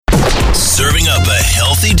Serving up a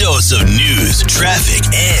healthy dose of news, traffic,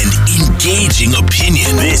 and engaging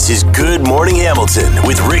opinion. This is Good Morning Hamilton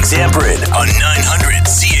with Rick Zamperin on 900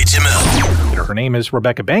 CHML. Her name is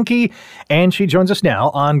Rebecca Benke, and she joins us now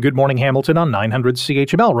on Good Morning Hamilton on 900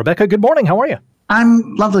 CHML. Rebecca, good morning. How are you?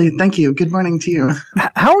 I'm lovely. Thank you. Good morning to you.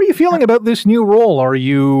 How are you feeling about this new role? Are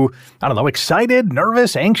you, excited,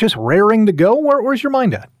 nervous, anxious, raring to go? Where's your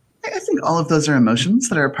mind at? I think all of those are emotions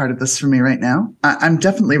that are a part of this for me right now. I'm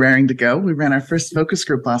definitely raring to go. We ran our first focus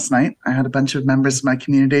group last night. I had a bunch of members of my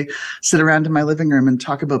community sit around in my living room and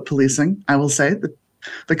talk about policing. I will say that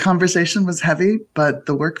the conversation was heavy, but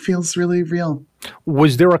the work feels really real.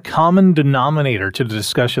 Was there a common denominator to the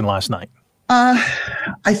discussion last night?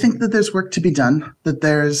 I think that there's work to be done, that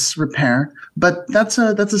there's repair, but that's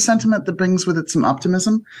a sentiment that brings with it some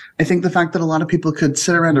optimism. I think the fact that a lot of people could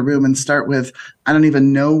sit around a room and start with, I don't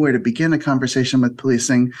even know where to begin a conversation with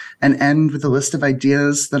policing, and end with a list of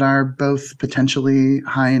ideas that are both potentially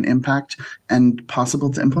high in impact and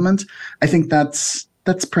possible to implement. I think that's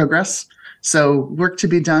progress. So work to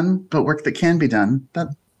be done, but work that can be done.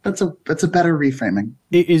 That's a better reframing.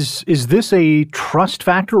 Is this a trust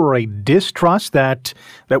factor or a distrust that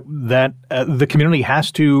the community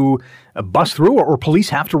has to bust through, or police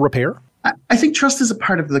have to repair? I think trust is a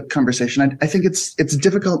part of the conversation. I think it's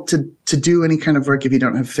difficult to do any kind of work if you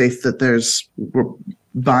don't have faith that there's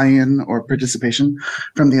buy-in or participation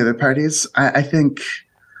from the other parties. I think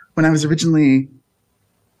when I was originally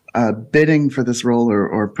bidding for this role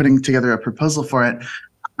or putting together a proposal for it,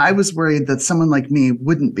 I was worried that someone like me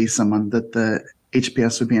wouldn't be someone that the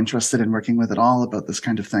HPS would be interested in working with at all about this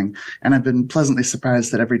kind of thing. And I've been pleasantly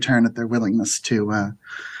surprised at every turn at their willingness to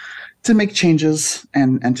make changes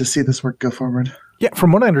and to see this work go forward. Yeah,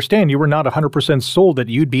 from what I understand, you were not 100% sold that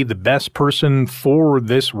you'd be the best person for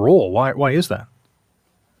this role. Why is that?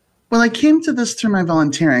 Well, I came to this through my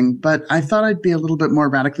volunteering, but I thought I'd be a little bit more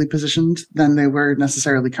radically positioned than they were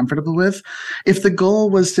necessarily comfortable with. If the goal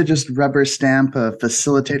was to just rubber stamp a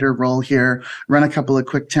facilitator role here, run a couple of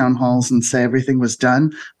quick town halls and say everything was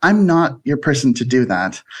done, I'm not your person to do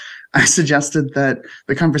that. I suggested that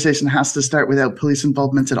the conversation has to start without police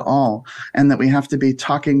involvement at all, and that we have to be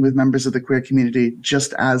talking with members of the queer community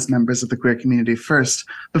just as members of the queer community first,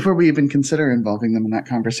 before we even consider involving them in that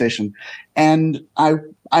conversation. And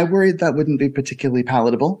I worried that wouldn't be particularly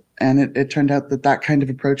palatable, and it turned out that kind of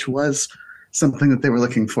approach was something that they were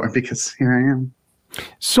looking for, because here I am.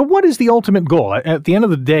 So what is the ultimate goal? At the end of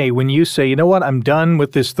the day, when you say, you know what, I'm done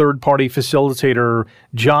with this third-party facilitator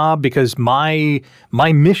job because my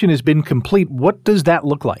mission has been complete, what does that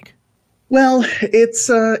look like? Well, it's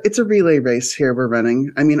a relay race here we're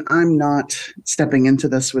running. I mean, I'm not stepping into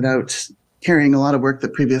this without carrying a lot of work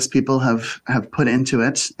that previous people have put into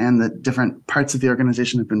it, and that different parts of the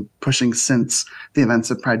organization have been pushing since the events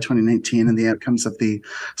of Pride 2019 and the outcomes of the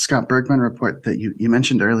Scott Bergman report that you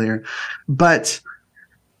mentioned earlier. But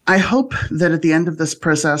I hope that at the end of this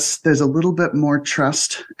process, there's a little bit more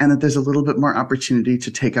trust and that there's a little bit more opportunity to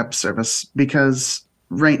take up service, because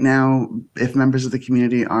right now, if members of the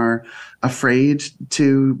community are afraid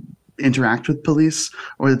to interact with police,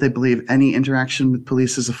 or that they believe any interaction with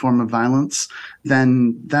police is a form of violence,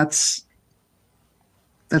 then that's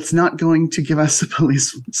not going to give us a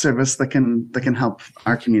police service that can help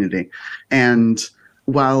our community. And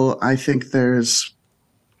while I think there's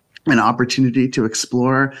an opportunity to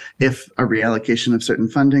explore if a reallocation of certain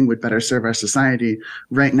funding would better serve our society,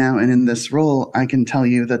 right now and in this role, I can tell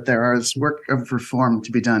you that there is work of reform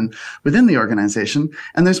to be done within the organization,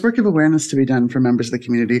 and there's work of awareness to be done for members of the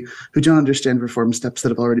community who don't understand reform steps that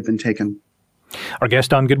have already been taken. Our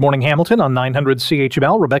guest on Good Morning Hamilton on 900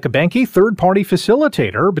 CHML, Rebecca Benke, third-party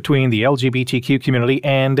facilitator between the LGBTQ community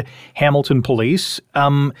and Hamilton Police.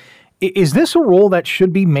 Is this a role that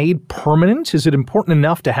should be made permanent? Is it important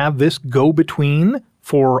enough to have this go-between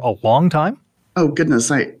for a long time? Oh, goodness.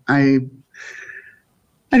 I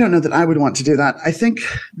don't know that I would want to do that. I think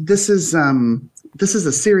this is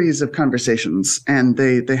a series of conversations, and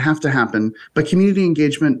they have to happen. But community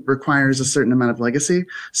engagement requires a certain amount of legacy.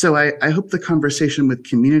 So I hope the conversation with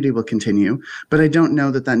community will continue, but I don't know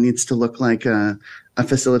that needs to look like a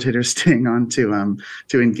facilitator staying on to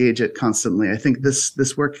engage it constantly. I think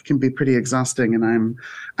this work can be pretty exhausting, and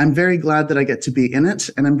I'm very glad that I get to be in it,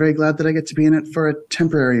 and I'm very glad that I get to be in it for a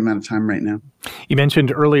temporary amount of time right now. You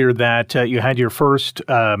mentioned earlier that you had your first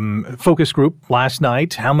focus group last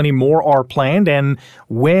night. How many more are planned, and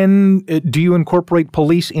when do you incorporate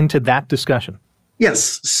police into that discussion?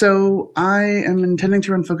 Yes. So I am intending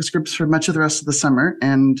to run focus groups for much of the rest of the summer,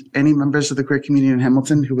 and any members of the queer community in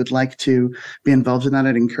Hamilton who would like to be involved in that,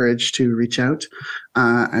 I'd encourage to reach out.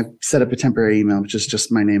 I've set up a temporary email, which is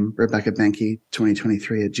just my name,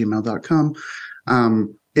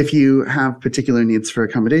 RebeccaBanky2023@gmail.com. If you have particular needs for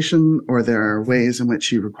accommodation, or there are ways in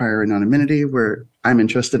which you require anonymity, where I'm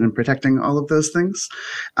interested in protecting all of those things.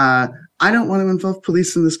 I don't want to involve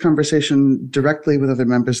police in this conversation directly with other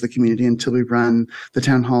members of the community until we run the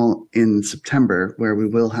town hall in September, where we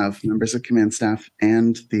will have members of command staff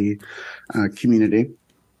and the community.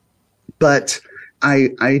 But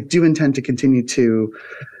I do intend to continue to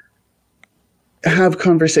have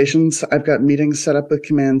conversations. I've got meetings set up with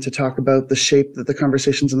command to talk about the shape that the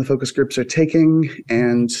conversations in the focus groups are taking,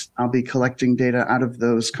 and I'll be collecting data out of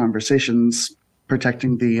those conversations,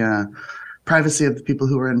 protecting the privacy of the people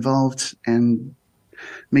who are involved, and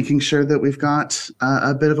making sure that we've got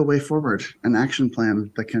a bit of a way forward, an action plan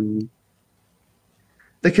that can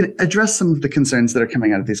address some of the concerns that are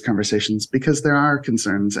coming out of these conversations, because there are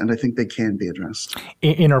concerns, and I think they can be addressed.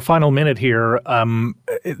 In our final minute here,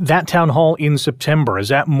 that town hall in September, is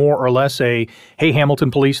that more or less a, hey,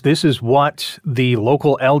 Hamilton Police, this is what the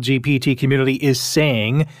local LGBT community is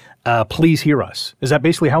saying, please hear us? Is that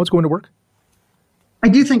basically how it's going to work? I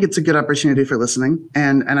do think it's a good opportunity for listening,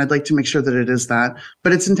 and I'd like to make sure that it is that,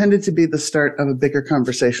 but it's intended to be the start of a bigger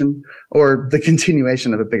conversation, or the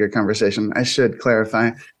continuation of a bigger conversation. I should clarify,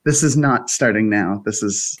 this is not starting now.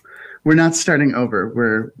 We're not starting over.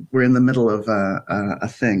 We're in the middle of a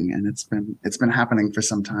thing, and it's been happening for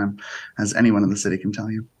some time, as anyone in the city can tell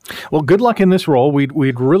you. Well, good luck in this role.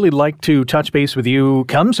 We'd really like to touch base with you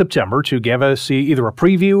come September to give us either a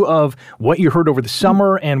preview of what you heard over the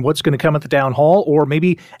summer and what's going to come at the town hall, or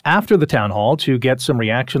maybe after the town hall to get some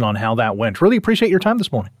reaction on how that went. Really appreciate your time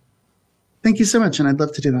this morning. Thank you so much, and I'd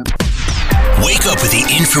love to do that. Wake up with the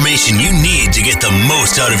information you need to get the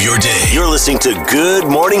most out of your day. You're listening to Good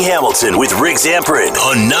Morning Hamilton with Rick Zamperin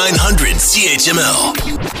on 900 CHML.